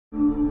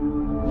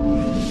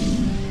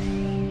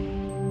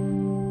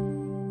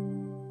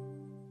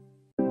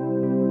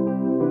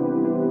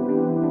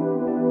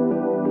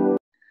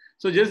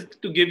So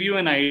just to give you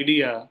an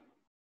idea,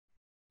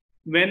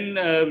 when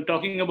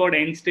talking about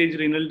end-stage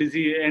renal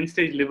disease,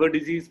 end-stage liver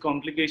disease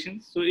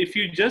complications, so if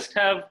you just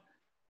have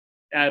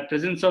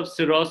presence of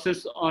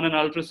cirrhosis on an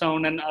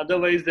ultrasound and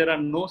otherwise there are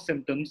no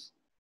symptoms,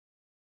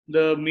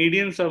 the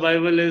median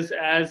survival is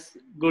as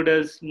good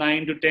as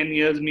 9 to 10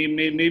 years,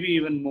 maybe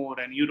even more,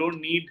 and you don't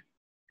need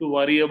to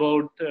worry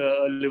about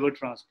a liver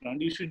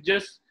transplant. You should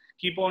just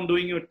keep on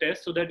doing your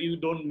tests so that you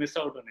don't miss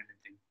out on anything.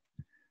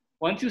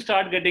 Once you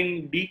start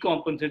getting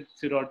decompensated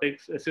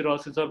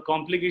cirrhosis or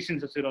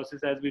complications of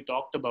cirrhosis, as we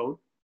talked about,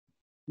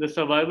 the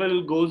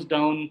survival goes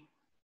down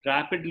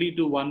rapidly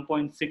to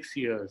 1.6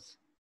 years.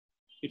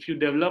 If you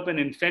develop an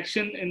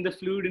infection in the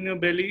fluid in your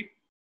belly,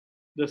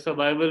 the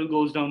survival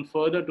goes down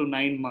further to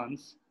 9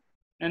 months.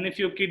 And if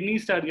your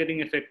kidneys start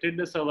getting affected,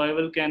 the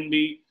survival can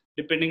be,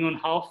 depending on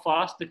how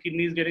fast the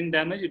kidney is getting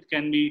damaged, it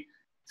can be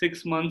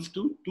 6 months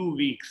to 2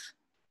 weeks.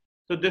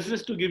 So this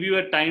is to give you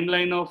a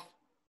timeline of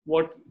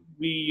what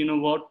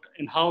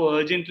and how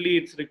urgently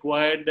it's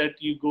required that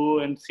you go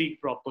and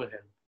seek proper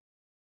help.